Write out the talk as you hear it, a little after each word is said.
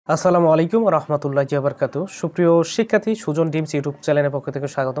আসসালামু আলাইকুম রহমতুল্লাহি ওয়া বারাকাতুহু। সুপ্রিয় শিক্ষার্থী, সুজন ডিমস ইউটিউব চ্যানেলের পক্ষ থেকে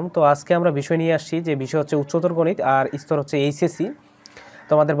স্বাগতম। তো আজকে আমরা বিষয় নিয়ে আসছি, যে বিষয় হচ্ছে উচ্চতর গণিত আর স্তর হচ্ছে এইচএসসি।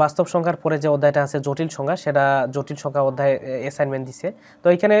 তোমাদের বাস্তব সংখ্যার পরে যে অধ্যায়টা আছে জটিল সংখ্যা, সেটা জটিল সংখ্যা অধ্যায় অ্যাসাইনমেন্ট দিছে। তো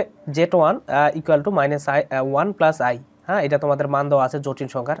এখানে z1 equal to -1 plus I, হ্যাঁ, এটা তোমাদের মান দেওয়া আছে জটিল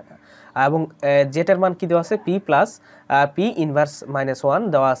সংখ্যার, এবং জেটের মান কি দেওয়া আছে পি প্লাস পি ইনভার্স -1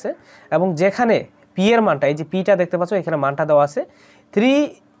 দেওয়া আছে, এবং যেখানে পি এর মানটা, এই যে পিটা দেখতে পাচ্ছ, এখানে মানটা দেওয়া আছে 3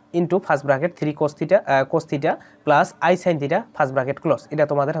 into first bracket 3 cos theta plus i sine theta first bracket close, এটা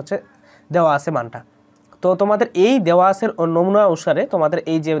তোমাদের হচ্ছে দেওয়া আছে মানটা। তো তোমাদের এই দেওয়া আছে নমুনা অনুসারে তোমাদের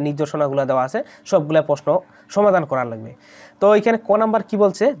এই যে নির্দেশনাগুলো দেওয়া আছে সবগুলো প্রশ্ন সমাধান করার লাগবে। তো এখানে ক নাম্বার কি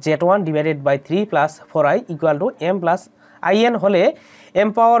বলছে, z1 divided by 3 plus 4i equal to m plus in হলে m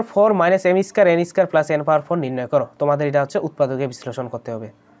পাওয়ার 4 minus m square n square plus n পাওয়ার 4 নির্ণয় করো। তোমাদের এটা হচ্ছে উৎপাদকে বিশ্লেষণ করতে হবে।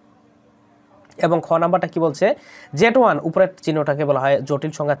 এবং খ নাম্বারটা কি বলছে, z1 উপরের চিহ্নটাকে বলা হয়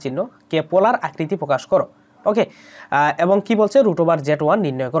জটিল সংখ্যার চিহ্ন, কে পোলার আকৃতি প্রকাশ করো। ওকে, এবং কি বলছে √z1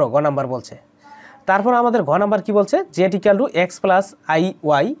 নির্ণয় করো, গ নাম্বার বলছে। তারপর আমাদের ঘ নাম্বার কি বলছে, z equal to x plus I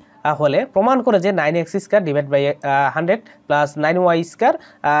Y হলে প্রমাণ করে যে 9x square divide by 100 plus 9y square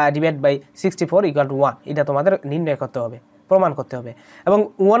divide by 64 equal to 1, এটা তোমাদের নির্ণয় করতে হবে, প্রমাণ করতে হবে। এবং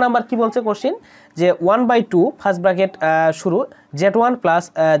ও নাম্বার কি বলছে কোশ্চিন, যে 1/2 ফার্স্ট ব্র্যাকেট শুরু z1 প্লাস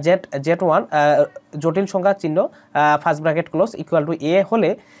z1 জটিল সংখ্যার চিহ্ন first bracket close equal to a হলে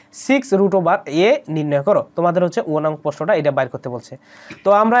 6√a নির্ণয় করো। তোমাদের হচ্ছে ও নং প্রশ্নটা এটা বাইর করতে বলছে। তো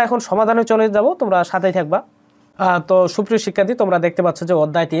আমরা এখন সমাধানে চলে যাব, তোমরা সাথেই থাকবা। তো সুপ্রিয় শিক্ষার্থী, তোমরা দেখতে পাচ্ছ যে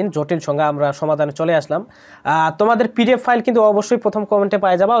অধ্যায় 3 জটিল সংখ্যা আমরা সমাধানে চলে আসলাম। তোমাদের পিডিএফ ফাইল কিন্তু অবশ্যই প্রথম কমেন্টে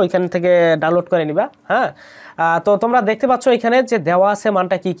পাওয়া যাবা, ওইখান থেকে ডাউনলোড করে নিবা। হ্যাঁ, তো তোমরা দেখতে পাচ্ছ এখানে যে দেওয়া আছে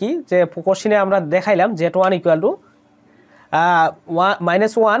মানটা কি কি, যে কোশ্চিনে আমরা দেখাইলাম z1 equal to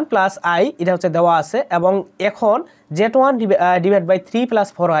 -1 plus I, এটা হচ্ছে দেওয়া আছে। এবং এখন z1 divide by 3 plus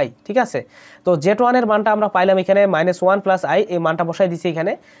 4i, ঠিক আছে। তো z1 এর মানটা আমরা পাইলাম এখানে -1 প্লাস আই, এই মানটা বসাই দিছি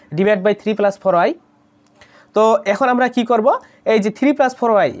এখানে, ডিভাইড বাই 3 প্লাস 4i। তো এখন আমরা কি করব, এই যে 3 প্লাস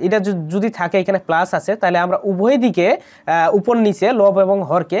 4y এটা যদি থাকে, এখানে প্লাস আছে, তাহলে আমরা উভয় দিকে উপর নিচে লব এবং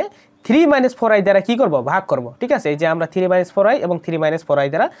হরকে 3 - 4i দ্বারা কি করব, ভাগ করব, ঠিক আছে। এই যে আমরা 3 - 4i এবং 3 - 4i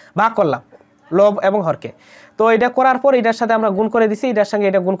দ্বারা ভাগ করলাম লব এবং হরকে। তো এটা করার পর এটার সাথে আমরা গুণ করে দিছি, এটার সঙ্গে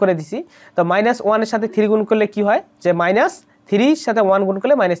এটা গুণ করে দিছি। তো -1 এর সাথে 3 গুণ করলে কি হয়, যে -3 সাথে 1 গুণ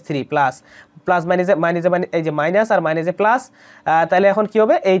করলে -3 প্লাস প্লাস মাইনাসে এই যে মাইনাস আর মাইনাসে প্লাস, তাহলে এখন কি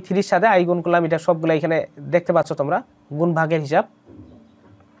হবে, এই 3 সাথে আই গুণ করলাম, এটা সবগুলো এখানে দেখতে পাচ্ছ তোমরা গুণ ভাগের হিসাব।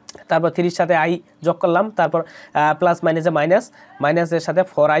 তারপর 3 সাথে আই যোগ করলাম, তারপর প্লাস মাইনাসে মাইনাস, মাইনাসের সাথে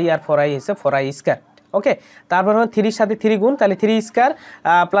 4i আর 4i হচ্ছে 4i স্কয়ার। ওকে, তারপর 3 সাথে 3 গুণ, তাহলে 3 স্কয়ার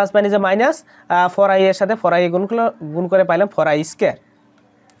প্লাস মাইনাসে মাইনাস 4i এর সাথে 4i গুণ করে পাইলাম 4i স্কয়ার।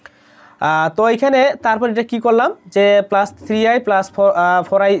 তো এখানে তারপর এটা কি করলাম, যে প্লাস 3i প্লাস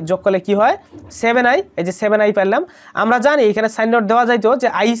 4i যোগ করলে কি হয় 7i, এই যে 7i পেলাম। আমরা জানি এখানে সাইন নোট দেওয়া যাইতো যে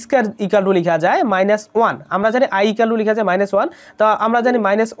i স্কয়ার ইকুয়াল টু লেখা যায় -1, আমরা জানি i ইকুয়াল টু লেখা যায় -1। তো আমরা জানি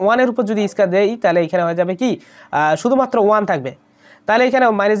 -1 এর উপর যদি স্কয়ার দেই, তাহলে এখানে হয়ে যাবে কি শুধুমাত্র 1 থাকবে, তাহলে এখানে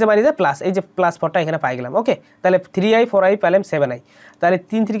মাইনাসে প্লাস, এই যে প্লাস 4টা এখানে পাই গেলাম। ওকে, তাহলে 3i 4i পেলাম 7i, তাহলে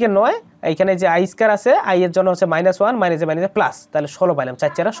 3 3 কে 9, এইখানে যে আই স্কয়ার আছে, আই এর জন্য হচ্ছে -1 মাইনাসে প্লাস, তাহলে 16 পাইলাম,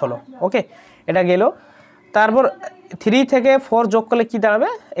 4 4 16। ওকে, এটা গেল। তারপর 3 থেকে 4 যোগ করলে কি দাঁড়াবে,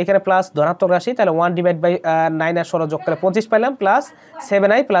 এখানে প্লাস ধনাত্মক রাশি, তাহলে 1 ডিভাইড বাই 9 আর 16 যোগ করলে 25 পাইলাম, প্লাস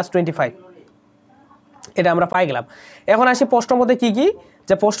 7i প্লাস 25, এটা আমরা পাই গেলাম। এখন আসি প্রশ্ন মধ্যে কি কি,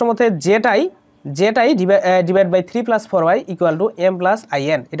 যে প্রশ্ন মধ্যে জেটাই divide by 3 plus 4y equal to m plus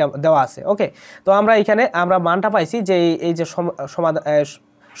in, এটা দেওয়া আছে। ওকে, তো আমরা এখানে আমরা মানটা পাইছি, যে এই যে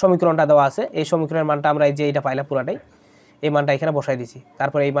সমীকরণটা দেওয়া আছে, এই সমীকরণের মানটা আমরা এই যে এটা পাইলাম পুরাটাই, এই মানটা এখানে বসাই দিছি।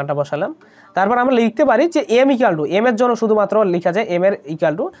 তারপর এই মানটা বসালাম, তারপর আমরা লিখতে পারি যে m ইকুয়াল টু, m এর জন্য শুধুমাত্র লেখা যায় m এর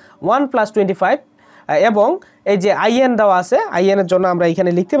ইকুয়াল টু 1 প্লাস 25, এবং এই যে in দেওয়া আছে, in এর জন্য আমরা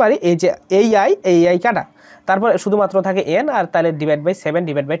এখানে লিখতে পারি এই যে এই i কাটা, তারপর শুধুমাত্র থাকে n, আর তাহলে ডিভাইড বাই 7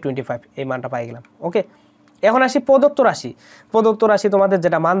 ডিভাইড বাই 25, এই মানটা পাই গেলাম। ওকে, এখন আসি প্রদত্ত রাশি, তোমাদের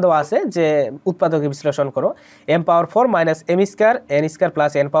যেটা মান দেওয়া আছে, যে উৎপাদকে বিশ্লেষণ করো, m পাওয়ার 4 minus m square n square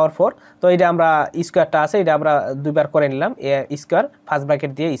plus n পাওয়ার 4। তো এটা আমরা স্কয়ারটা আছে, এটা আমরা দুইবার করে নিলাম, a স্কয়ার ফার্স্ট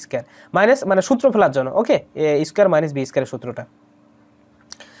ব্র্যাকেট দিয়ে স্কয়ার মাইনাস, মানে সূত্র ফেলার জন্য। ওকে, a স্কয়ার মাইনাস b স্কয়ারের সূত্রটা,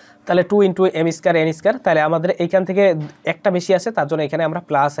 তাহলে 2 into m square n square, তাহলে আমাদের এইখান থেকে একটা বেশি আছে, তার জন্য এখানে আমরা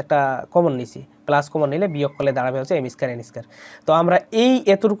প্লাস একটা কমন নিছি, প্লাস কমন নিলে বিয়োগ করলে দাঁড়াবে হচ্ছে m স্কয়ার n স্কয়ার। তো আমরা এই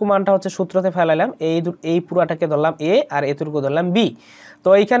এতটুকু মানটা হচ্ছে সূত্রতে ফেলাইলাম, এই পুরাটাকে ধরলাম a আর এতটুকু ধরলাম b। তো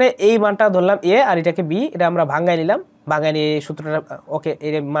এইখানে এই মানটা ধরলাম a আর এটাকে b, এটা আমরা ভাঙাই নিলাম, ভাঙাই নিয়ে এই সূত্রটা, ওকে,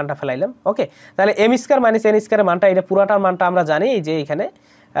 এই মানটা ফেলাইলাম। ওকে, তাহলে m স্কয়ার মাইনাস n স্কয়ারের মানটা, এটা পুরাটার মানটা আমরা জানি, এই যে এখানে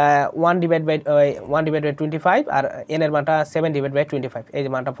 1/25 আর n এর মানটা 7/25, এই যে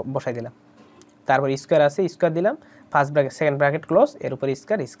মানটা বসাই দিলাম। তারপর স্কোয়ার আছে, স্কোয়ার দিলাম, first bracket second bracket close, এর উপর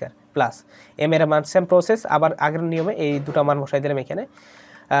স্কোয়ার স্কোয়ার প্লাস m এর মান সেম প্রসেস, আবার আগের নিয়মে এই দুটো মান বসাই দিলাম এখানে।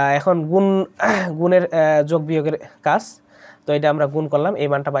 এখন গুণের যোগ বিয়োগের কাজ, তো এটা আমরা গুণ করলাম, এই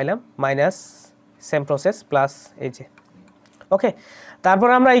মানটা পাইলাম, মাইনাস সেম প্রসেস প্লাস এই যে। ওকে, তারপর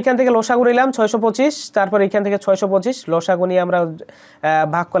আমরা এখান থেকে লসাগু নিলাম 625, তারপর এখান থেকে 625 লসাগু নিয়ে আমরা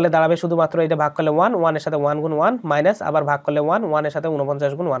ভাগ করলে দাঁড়াবে শুধুমাত্র এটা ভাগ করলে 1, 1 এর সাথে 1 গুণ 1 মাইনাস আবার ভাগ করলে 1, 1 এর সাথে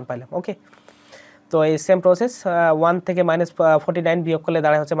 49 গুণ 1 পাইলাম। ওকে, তো এই সেম প্রসেস 1 থেকে -49 বিয়োগ করলে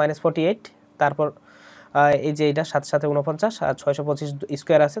দাঁড়ায় হচ্ছে -48, তারপর এই যে এটা 7 সাথে 49 আর 625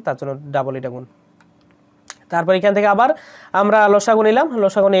 স্কোয়ার আছে তার জন্য ডাবল এটা গুণ। তারপর এখান থেকে আবার আমরা লসাগু নিলাম,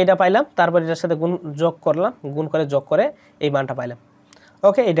 লসাগু নিয়ে এটা পাইলাম, তারপর এটার সাথে গুণ যোগ করলাম, গুণ করে যোগ করে এই মানটা পাইলাম।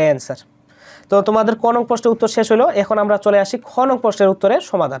 ওকে, এটাই অ্যান্সার। তো তোমাদের ক নং প্রশ্নের উত্তর শেষ হলো। এখন আমরা চলে আসি খ নং প্রশ্নের উত্তরের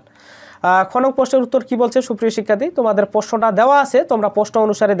সমাধান। খ নং প্রশ্নের উত্তর কি বলছে সুপ্রিয় শিক্ষার্থী, তোমাদের প্রশ্নটা দেওয়া আছে, তোমরা প্রশ্ন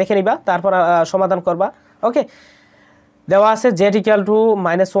অনুসারে দেখে নিবা, তারপর সমাধান করবা। ওকে, দেওয়া আছে z =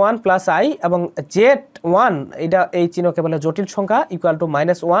 -1 + i এবং z1 এটা এই চিহ্নকে বলে জটিল সংখ্যা =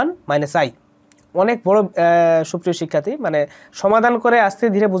 -1 - i। অনেক বড় সুপ্রিয় শিক্ষার্থী, মানে সমাধান করে আস্তে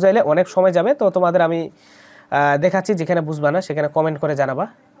ধীরে বুঝাইলে অনেক সময় যাবে, তো তোমাদের আমি দেখাচ্ছি, যেখানে বুঝবা না সেখানে কমেন্ট করে জানাবা।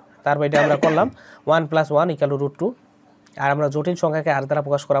 তারপর এটা আমরা করলাম 1 + 1 = √2, আর আমরা জটিল সংখ্যাকে r দ্বারা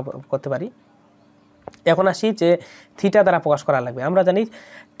প্রকাশ করতে পারি। এখন আসি যে থিটা দ্বারা প্রকাশ করা লাগবে। আমরা জানি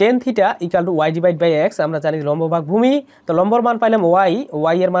tan θ = y/x, আমরা জানি লম্ব ভাগ ভূমি, তো লম্বর মান পাইলাম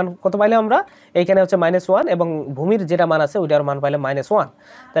y এর মান কত পাইলাম আমরা, এইখানে হচ্ছে -1 এবং ভূমির যেটা মান আছে ওইটার মান পাইলাম -1,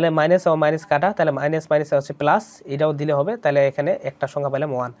 তাহলে মাইনাস ও মাইনাস কাটা, তাহলে মাইনাস মাইনাস হচ্ছে প্লাস, এটাও দিলে হবে, তাহলে এখানে একটা সংখ্যা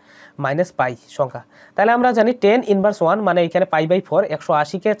পাইলাম 1 - π সংখ্যা। তাহলে আমরা জানি tan ইনভার্স 1 মানে এখানে π/4,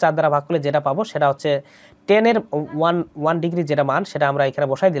 180কে 4 দ্বারা ভাগ করলে যেটা পাবো সেটা হচ্ছে tan এর 1 ডিগ্রি যেটা মান সেটা আমরা এখানে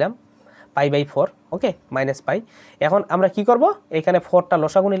বসাই দিলাম π/4। ওকে, -π। এখন আমরা কি করব, এখানে 4টা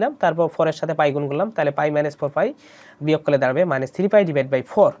লসাগু নিলাম, তারপর 4 এর সাথে পাই গুণ করলাম, তাহলে π - 4π বিয়োগ করলে দাঁড়াবে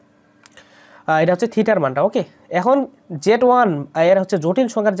 -3π/4। এটা হচ্ছে থিটার মানটা। ওকে, এখন z1 এর হচ্ছে জটিল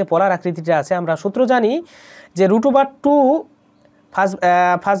সংখ্যার যে পোলার আকৃতিটা আছে, আমরা সূত্র জানি যে √2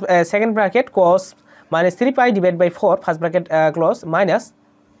 first second bracket cos -3π/4 first bracket close minus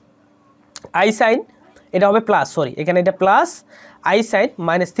i sin, এটা হবে প্লাস, সরি এখানে এটা প্লাস i sin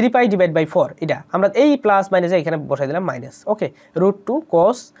 -3π/4, এটা আমরা এই প্লাস মাইনাসে এখানে বসাই দিলাম মাইনাস। ওকে, √2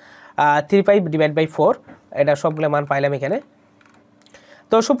 cos 3π/4, এটা সবগুলো মান পাইলাম এখানে।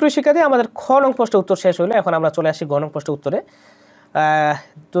 তো সুপ্রিয় শিক্ষার্থী, আমাদের খ নং প্রশ্নের উত্তর শেষ হলো। এখন আমরা চলে আসি গ নং প্রশ্নের উত্তরে।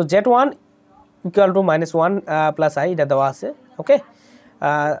 তো z1 = -1 + i এটা দেওয়া আছে। ওকে,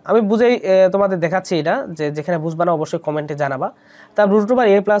 আমি বুঝেই তোমাদের দেখাচ্ছি এটা, যে যেখানে বুঝবা না অবশ্যই কমেন্টে জানাবা। তারপর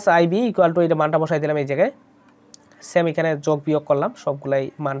 √a + ib = এটা মানটা বসাই দিলাম এই জায়গায়, সেম এখানে যোগ বিয়োগ করলাম, সবগুলাই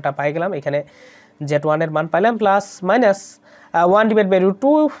মানটা পাই গেলাম। এখানে z1 এর মান পাইলাম প্লাস মাইনাস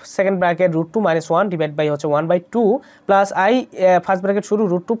 1/√2 সেকেন্ড ব্র্যাকেট √2 - 1 হচ্ছে 1/2 প্লাস i ফার্স্ট ব্র্যাকেট শুরু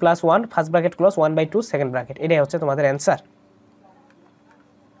 √2 + 1 first bracket close 1/2 second bracket, এটাই হচ্ছে তোমাদের অ্যান্সার।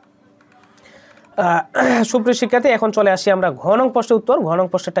 সুপ্রিয় শিক্ষার্থী, এখন চলে আসি আমরা ঘ নং প্রশ্নের উত্তর। ঘ নং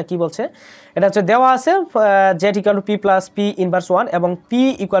প্রশ্নটা কি বলছে, এটা হচ্ছে দেওয়া আছে z = p + p ইনভার্স 1 এবং p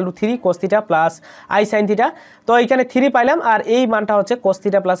 = 3 cos θ + i sin θ। তো এখানে 3 পাইলাম, আর এই মানটা হচ্ছে cos θ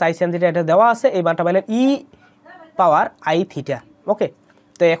 + i sin θ, এটা দেওয়া আছে, এই মানটা পাইলাম e⁻i θ। ওকে,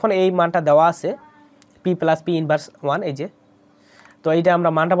 তো এখন এই মানটা দেওয়া আছে p + p ইনভার্স 1, এই যে, তো এইটা আমরা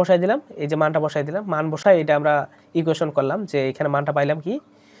মানটা বসাই দিলাম, এই যে মানটা বসাই দিলাম, মান বসাই এটা আমরা ইকুয়েশন করলাম, যে এখানে মানটা পাইলাম কি,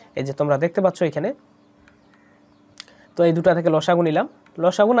 এই যে তোমরা দেখতে পাচ্ছ এখানে। তো এই দুটা থেকে লসাগু নিলাম,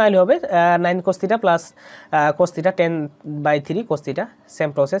 লসাগু নাইলে হবে 9 cos θ + cos θ 10/3 cos θ, same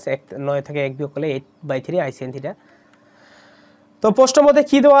process, 9 থেকে 1 বিয়োগ করলে 8/3 i sin θ। তো প্রশ্নের মধ্যে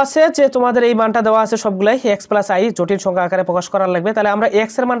কি দেওয়া আছে, যে তোমাদের এই মানটা দেওয়া আছে সবগুলাই x + i জটিল সংখ্যা আকারে প্রকাশ করার লাগবে। তাহলে আমরা x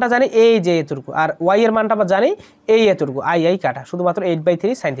এর মানটা জানি এই যে এতটুকু, আর y এর মানটা আমরা জানি এই এতটুকু, i কাটা, শুধুমাত্র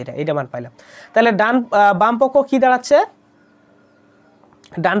 8/3 sin θ, এইটা মান পাইলাম। তাহলে বাম পক্ষ কি দাঁড়াচ্ছে,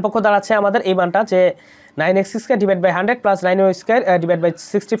 ডান পক্ষ দাঁড়াচ্ছে আমাদের এই মানটা, যে 9x² / 100 + 9y²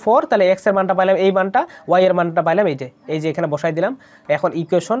 / 64, তাহলে x এর মানটা পাইলাম এই মানটা, y এর মানটা পাইলাম এইটা, এই যে এখানে বসাই দিলাম। এখন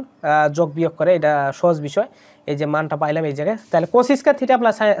ইকুয়েশন যোগ বিয়োগ করে, এটা সহজ বিষয়, এই যে মানটা পাইলাম এই জায়গায়। তাহলে cos² θ +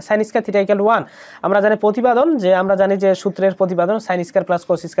 sin² θ = 1, আমরা জানি প্রতিপাদন, যে আমরা জানি যে সূত্রের প্রতিপাদন sin² +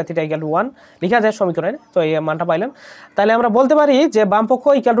 cos² θ = 1 লেখা যায় সমীকরণে, তো এই মানটা পাইলাম। তাহলে আমরা বলতে পারি যে বাম পক্ষ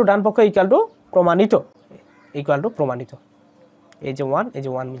 = ডান পক্ষ প্রমাণিত, প্রমাণিত, এই যে 1, এই যে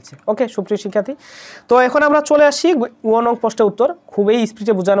 1 মিলছে। ওকে সুপ্রিয় শিক্ষার্থী, তো এখন আমরা চলে আসি গ নং প্রশ্নের উত্তর। খুবই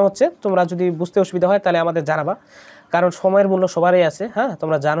স্পিডে বোঝানো হচ্ছে, তোমরা যদি বুঝতে অসুবিধা হয় তাহলে আমাদের জানাবা, কারণ সময়ের মূল্য সবারই আছে। হ্যাঁ,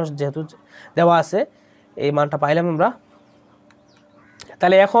 তোমরা জানো যেহেতু দেওয়া আছে, এই মানটা পাইলাম আমরা।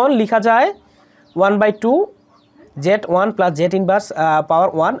 তাহলে এখন লেখা যায় 1/2 z1 plus z inverse power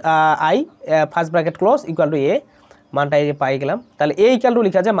 1 i first bracket close equal to a, মানটা এই যে পাই গেলাম। তাহলে a ইকুয়াল টু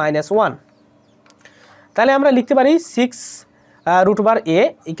লেখা যায় -1। তাহলে আমরা লিখতে পারি 6 root over a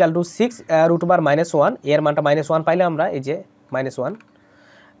equal to 6 root over -1, এর মানটা -1 পাইলে আমরা এই যে -1।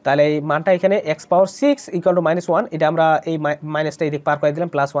 তাহলে এই মানটা এখানে x পাওয়ার 6 ইকুয়াল টু -1, এটা আমরা এই মাইনাসটা এদিকে পার করে দিলাম,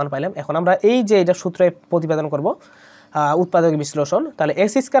 +1 পাইলাম। এখন আমরা এই যে এটা সূত্রে প্রতিপাদন করব উৎপাদক বিশ্লেষণ। তাহলে x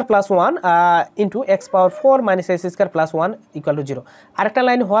square plus 1 into x power 4 minus x square plus 1 equal to 0। আরেকটা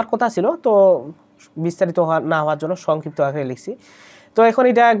লাইন হওয়ার কথা ছিল, তো বিস্তারিত না হওয়ার জন্য সংক্ষিপ্ত আকারে লিখছি। তো এখন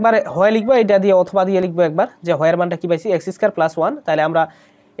এটা একবার হয় লিখবো, এটা দিয়ে অথবা দিয়ে লিখবো একবার, যে হয়ের মানটা কি পাইছি x স্কয়ার প্লাস 1। তাহলে আমরা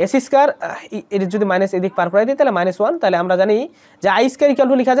এস স্কয়ার এর যদি মাইনাস এদিক পার করে দিই তাহলে -1। তাহলে আমরা জানি যে আই স্কয়ার ইকুয়াল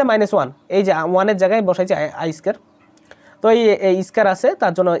টু লেখা যায় -1, এই যে 1 এর জায়গায় বসাইছি আই স্কয়ার। তো এই স্কয়ার আছে,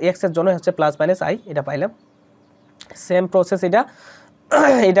 তার জন্য x এর জন্য হচ্ছে প্লাস মাইনাস আই, এটা পাইলাম। সেম প্রসেস এটা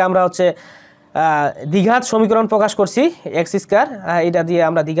এটা আমরা হচ্ছে দ্বিঘাত সমীকরণ প্রকাশ করছি x স্কয়ার, এটা দিয়ে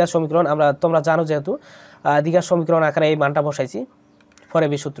আমরা দ্বিঘাত সমীকরণ, তোমরা জানো যেহেতু দ্বিঘাত সমীকরণ আকারে এই মানটা বসাইছি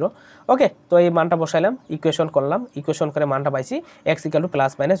ফরেবি সূত্র। ওকে, তো এই মানটা বসাইলাম, ইকুয়েশন করলাম, ইকুয়েশন করে মানটা পাইছি x equal to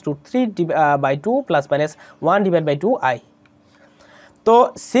plus minus √3/2 plus minus 1/2 i। তো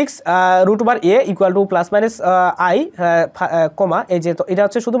 6 root over a equal to plus minus i কমা এই যে, তো এটা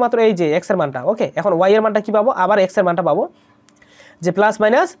হচ্ছে শুধুমাত্র এই যে x এর মানটা। ওকে, এখন y এর মানটা কি পাবো, আবার x এর মানটা পাবো যে plus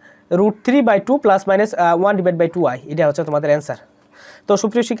minus √3/2 plus minus 1/2 i, এটা হচ্ছে তোমাদের অ্যান্সার। তো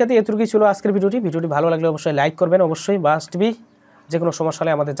সুপ্রিয় শিক্ষার্থী, এতটুকুই ছিল আজকের ভিডিওটি। ভিডিওটি ভালো লাগলে অবশ্যই লাইক করবেন, অবশ্যই মাস্ট বি। যে কোনো সমস্যা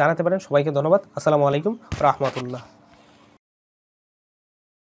হলে আমাদের জানাতে পারেন। সবাইকে ধন্যবাদ। আসসালামু আলাইকুম রাহমাতুল্লাহ।